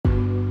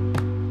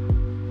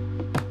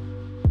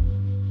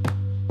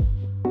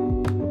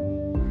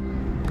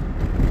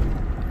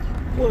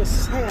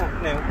What's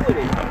happening? What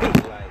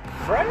it be like?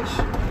 Fresh?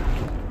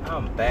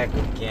 I'm back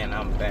again.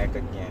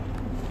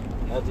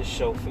 Another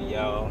show for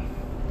y'all.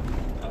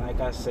 And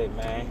like I say,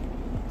 man,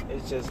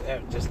 it's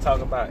just talk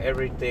about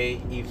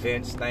everyday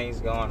events, things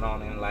going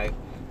on in life.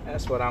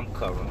 That's what I'm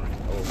covering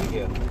over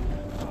here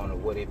on the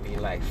What It Be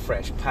Like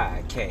Fresh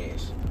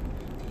podcast.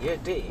 You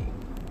dig?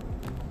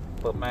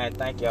 But man,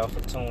 thank y'all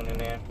for tuning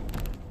in.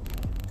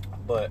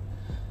 But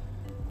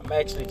I'm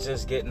actually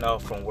just getting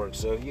off from work,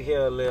 so if you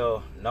hear a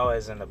little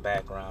noise in the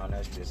background,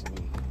 that's just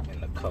me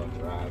in the car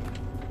driving,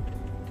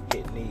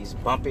 hitting these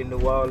bumpy New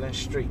Orleans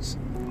streets.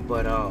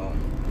 But I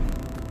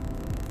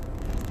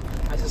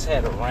just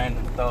had a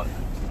random thought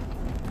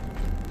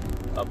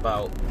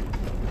about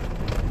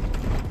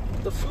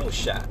the flu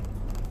shot.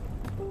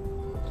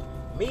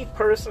 Me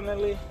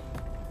personally,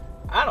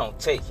 I don't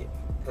take it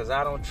because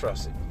I don't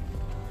trust it.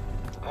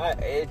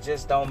 It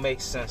just don't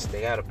make sense.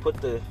 They got to put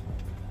the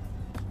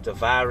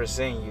virus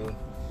in you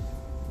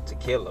to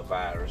kill the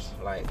virus.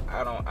 Like,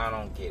 I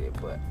don't get it.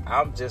 But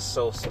I'm just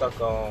so stuck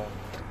on,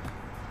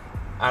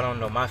 I don't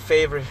know, my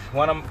favorite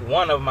one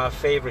of my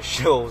favorite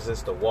shows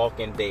is The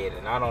Walking Dead,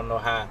 and I don't know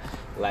how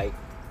like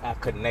I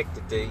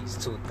connected these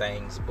two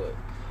things, but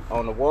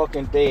on The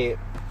Walking Dead,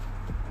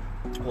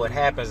 what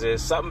happens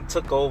is something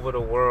took over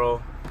the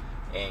world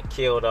and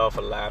killed off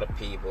a lot of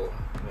people.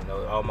 You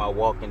know, all my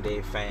Walking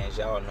Dead fans,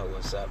 y'all know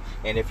what's up.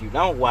 And if you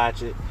don't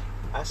watch it,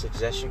 I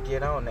suggest you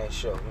get on that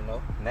show, you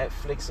know.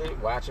 Netflix it,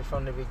 watch it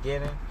from the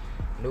beginning.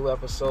 New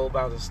episode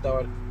about to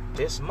start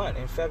this month,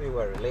 in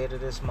February, later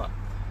this month.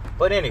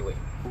 But anyway,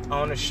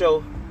 on the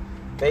show,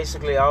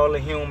 basically all the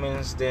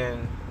humans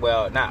then,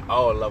 well, not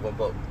all of them,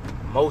 but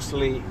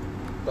mostly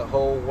the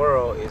whole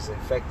world is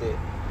infected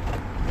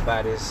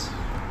by this,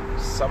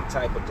 some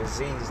type of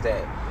disease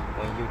that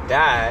when you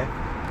die,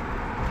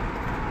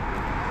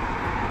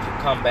 you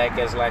come back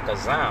as like a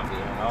zombie.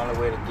 And the only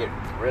way to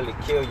really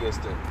kill you is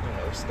to,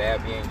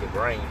 stab you in your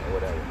brain or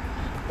whatever.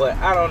 But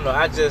I don't know,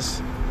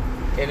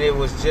 it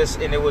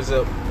was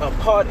a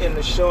part in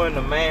the show, and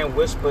the man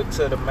whispered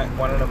to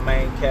one of the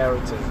main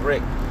characters,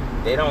 Rick.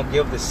 They don't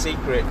give the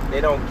secret,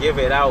 they don't give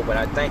it out, but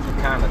I think he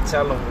kind of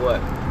tell him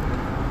what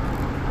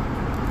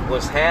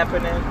was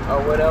happening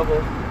or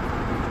whatever.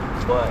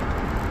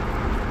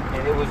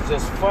 And it was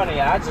just funny.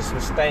 I just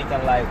was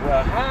thinking like,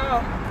 well,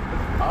 how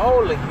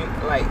all of you,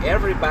 like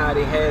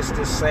everybody has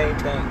this same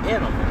thing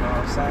in them, you know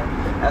what I'm saying?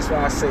 That's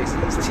why I say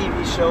these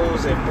TV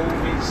shows and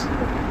movies,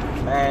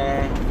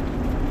 man,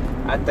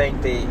 I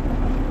think they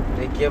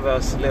give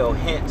us little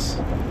hints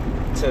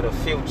to the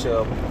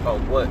future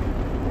of what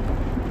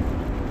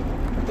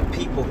the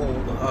people who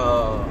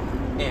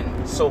in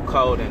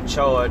so-called in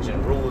charge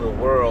and rule the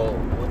world,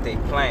 what their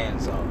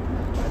plans are.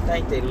 I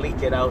think they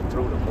leak it out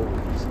through the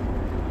movies.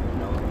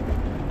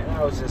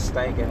 I was just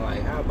thinking,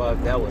 like, how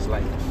about that was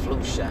like the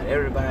flu shot?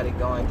 Everybody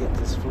go and get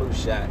this flu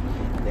shot.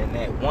 And then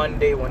that one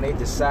day when they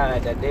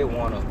decide that they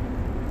want to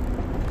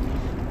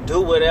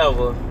do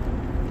whatever,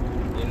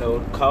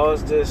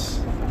 cause this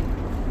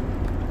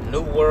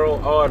new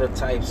world order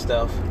type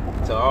stuff,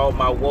 to all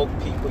my woke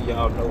people,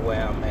 y'all know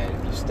where I'm at.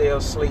 If you still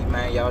asleep,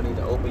 man, y'all need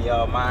to open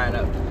y'all mind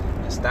up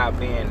and stop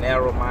being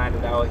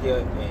narrow-minded out here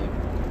and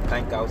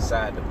think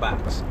outside the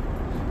box.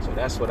 So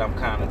that's what I'm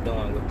kind of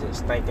doing with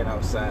this, thinking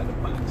outside the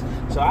box.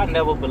 So I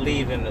never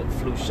believed in the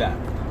flu shot.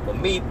 But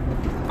me,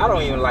 I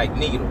don't even like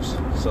needles.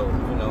 So,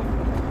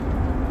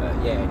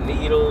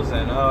 needles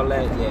and all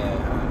that, I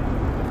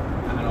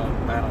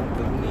don't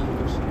do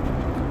needles.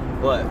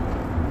 But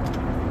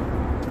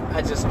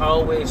I just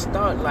always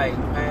thought like,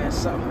 man,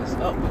 something is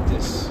up with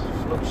this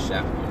flu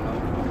shot,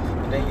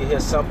 And then you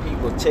hear some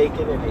people take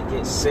it and they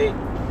get sick.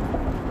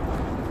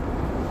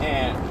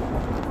 And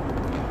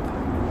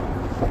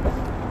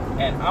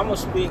I'm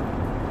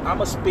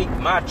gonna speak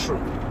my truth.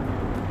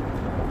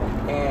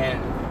 And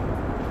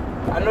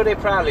I know they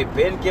probably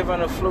been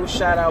giving a flu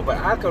shot out, but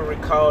I can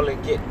recall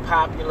it get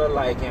popular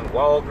like in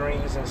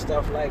Walgreens and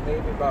stuff, like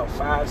maybe about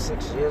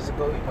 5-6 years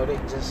ago. They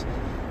just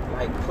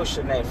like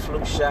pushing that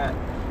flu shot.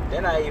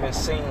 Then I even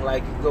seen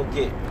like you go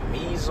get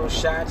measles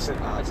shots and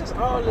just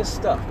all this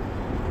stuff.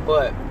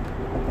 But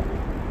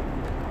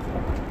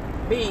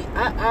me,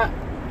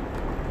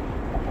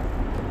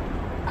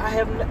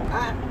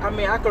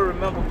 I can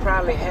remember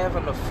probably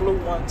having the flu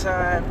one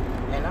time,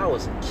 and I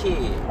was a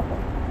kid.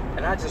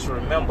 And I just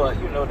remember,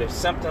 the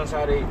symptoms,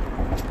 how they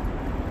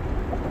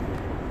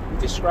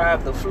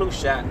describe the flu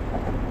shot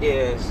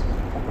is,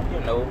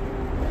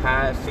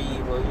 high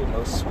fever,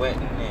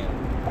 sweating, and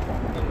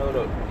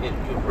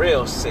you're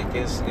real sick.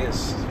 It's a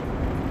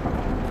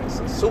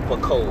super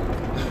cold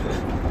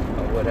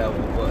or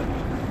whatever. But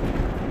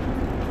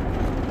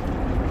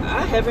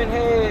I haven't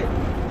had,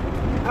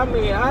 I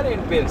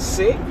didn't been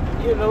sick,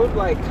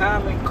 like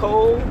common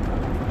cold,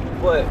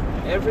 but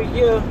every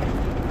year,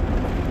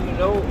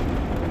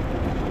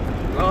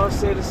 Lord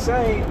said the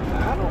same,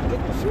 I don't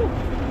get the flu.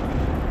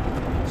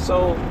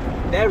 So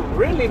that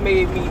really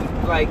made me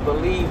like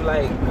believe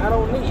like I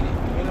don't need it,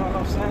 you know what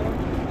I'm saying?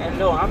 And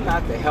no, I'm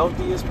not the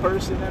healthiest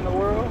person in the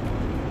world.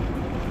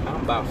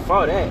 I'm by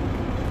far that.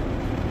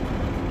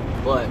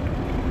 But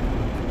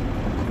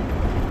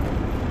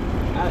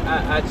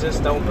I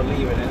just don't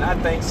believe it. And I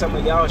think some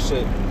of y'all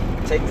should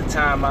take the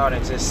time out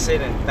and just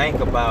sit and think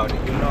about it.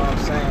 You know what I'm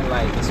saying?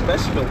 Like,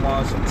 especially the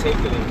ones who take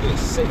it and get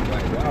sick.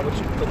 Like, why would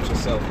you put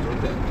yourself through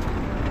that?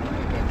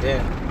 Like, and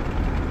then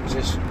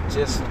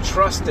just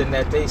trusting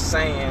that they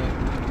saying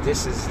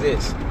this is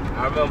this.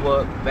 I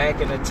remember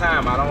back in the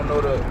time, I don't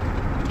know the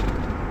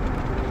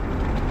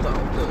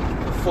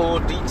full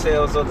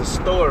details of the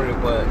story,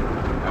 but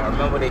I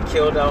remember they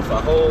killed off a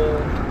whole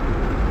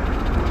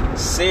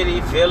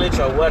city, village,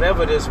 or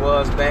whatever this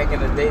was back in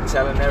the day,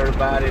 telling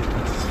everybody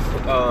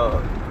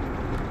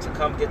to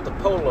come get the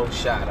polio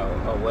shot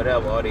or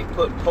whatever, or they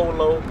put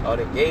polio, or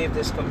they gave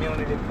this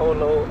community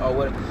polio, or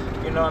what,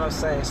 you know what I'm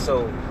saying?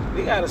 So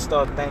we got to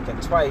start thinking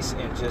twice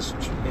and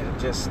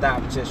just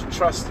stop just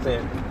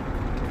trusting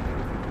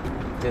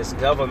this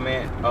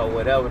government or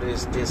whatever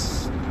this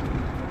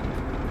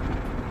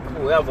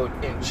whoever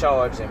in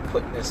charge and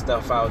putting this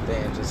stuff out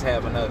there and just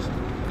having us,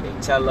 they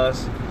tell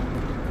us,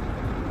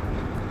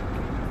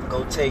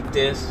 go take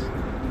this,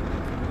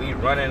 we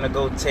running to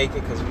go take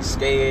it because we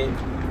scared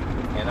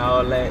and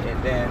all that,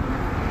 and then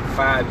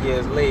 5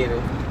 years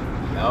later,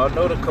 y'all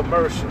know the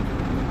commercial,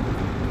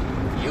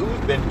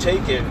 you've been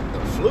taking the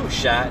flu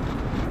shot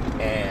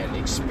and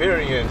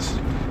experienced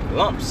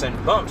lumps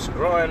and bumps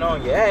growing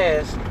on your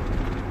ass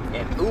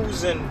and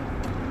oozing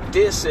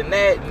this and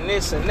that and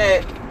this and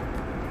that.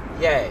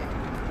 Yeah.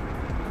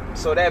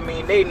 So that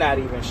mean they not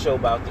even sure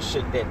about the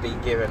shit that they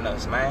giving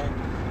us, man.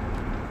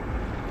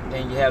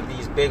 Then you have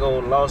these big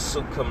old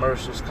lawsuit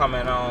commercials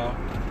coming on,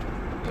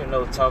 you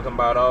know, talking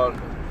about all,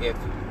 if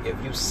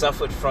you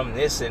suffered from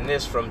this and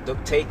this, from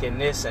taking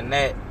this and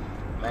that,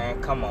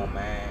 man, come on,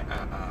 man.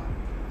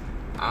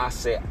 I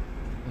said,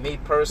 me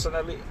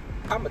personally,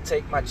 I'm going to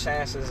take my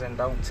chances and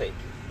don't take it.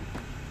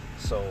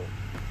 So,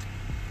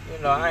 you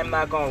know, I'm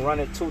not going to run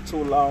it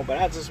too long, but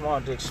I just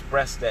wanted to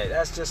express that.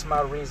 That's just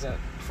my reason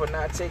for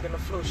not taking the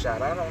flu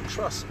shot. I don't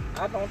trust them.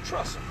 I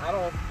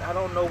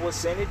don't know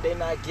what's in it. They're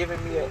not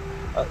giving me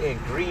an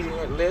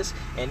ingredient list.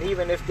 And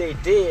even if they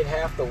did,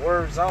 half the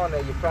words on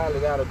there, you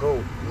probably got to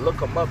go look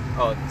them up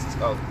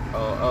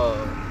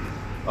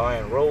or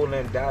enroll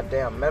in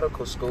goddamn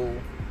medical school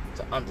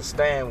to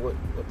understand what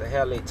the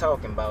hell they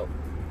talking about.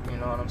 You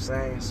know what I'm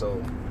saying?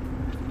 So,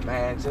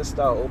 man, just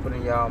start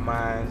opening y'all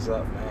minds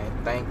up,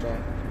 man,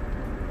 thinking.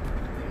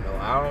 You know,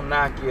 I don't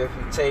knock you if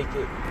you take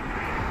it.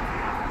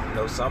 You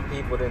know, some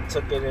people then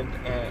took it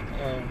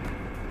and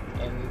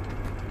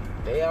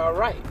they all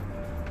right.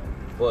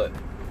 But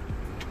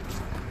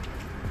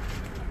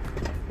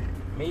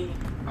me,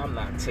 I'm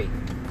not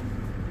taking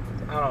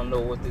it. I don't know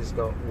what it's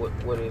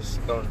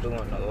gonna do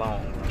in the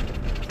long run.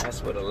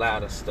 That's what a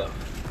lot of stuff.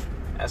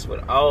 That's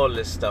what all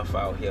this stuff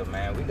out here,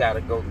 man. We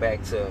gotta go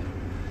back to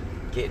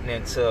getting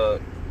into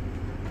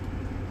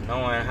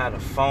knowing how to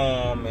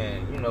farm,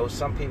 and you know,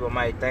 some people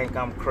might think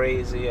I'm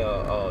crazy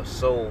or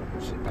so,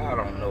 I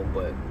don't know,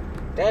 but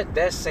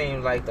that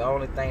seems like the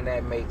only thing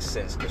that makes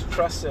sense. Cause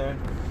trusting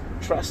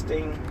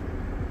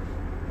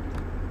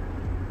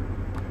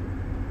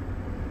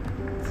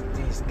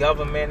these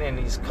government and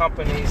these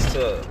companies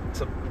to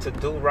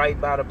do right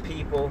by the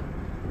people,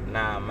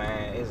 nah,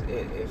 man,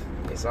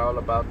 it's all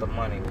about the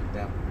money with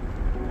them.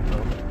 You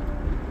know?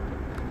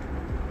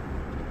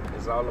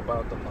 It's all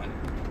about the money.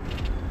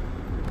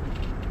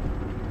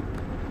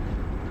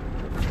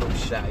 The flu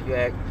shot.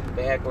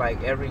 They act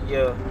like every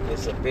year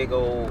it's a big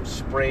old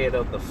spread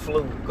of the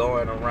flu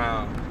going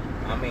around.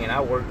 I mean,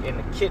 I work in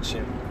the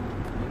kitchen.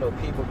 You know,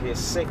 people get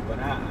sick, but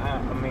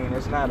I mean,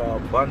 it's not an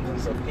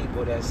abundance of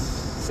people that's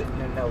sitting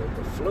in there with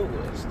the flu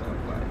and stuff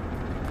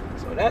like.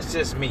 So that's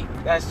just me.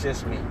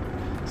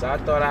 So I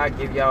thought I'd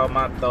give y'all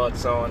my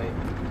thoughts on it.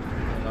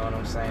 You know what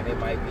I'm saying? They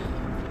might be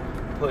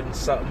putting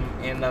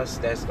something in us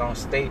that's gonna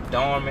stay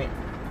dormant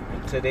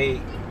until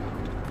they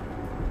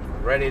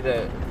ready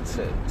to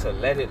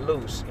let it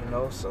loose, you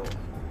know. So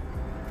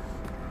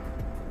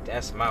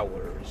that's my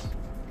words.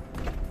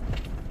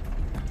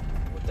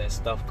 What that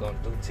stuff gonna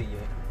do to you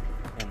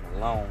in the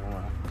long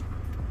run.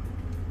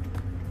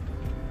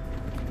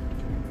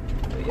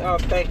 So y'all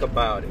think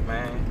about it,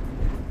 man.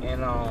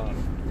 And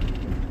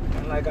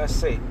like I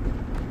say,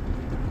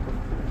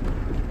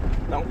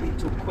 don't be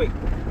too quick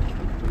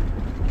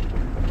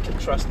to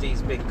trust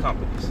these big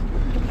companies,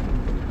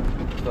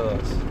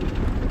 because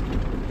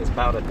it's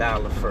about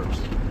 $1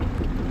 first.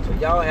 So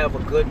y'all have a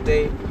good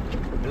day,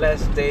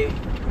 blessed day,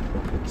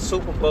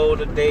 Super Bowl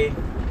today.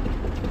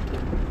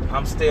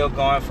 I'm still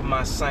going for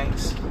my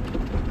Saints,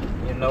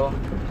 you know,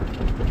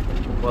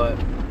 but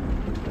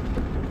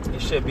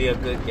it should be a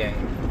good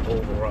game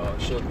overall.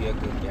 It should be a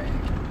good game.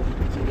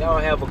 So y'all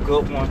have a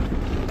good one.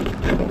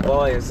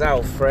 Boy is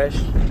out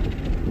fresh.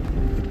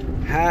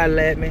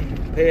 Holla at me.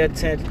 Pay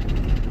attention.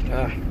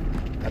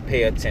 I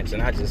pay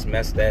attention. I just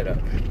messed that up.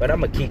 But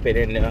I'm going to keep it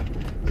in there,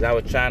 because I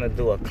was trying to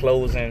do a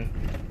closing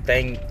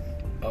thing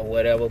or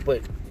whatever.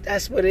 But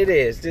that's what it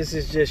is. This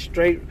is just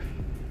straight,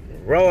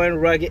 raw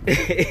and rugged,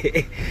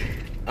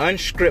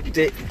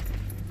 unscripted.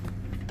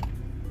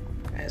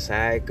 That's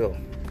how it go.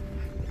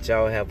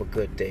 Y'all have a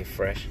good day,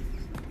 Fresh.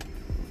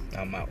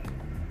 I'm out.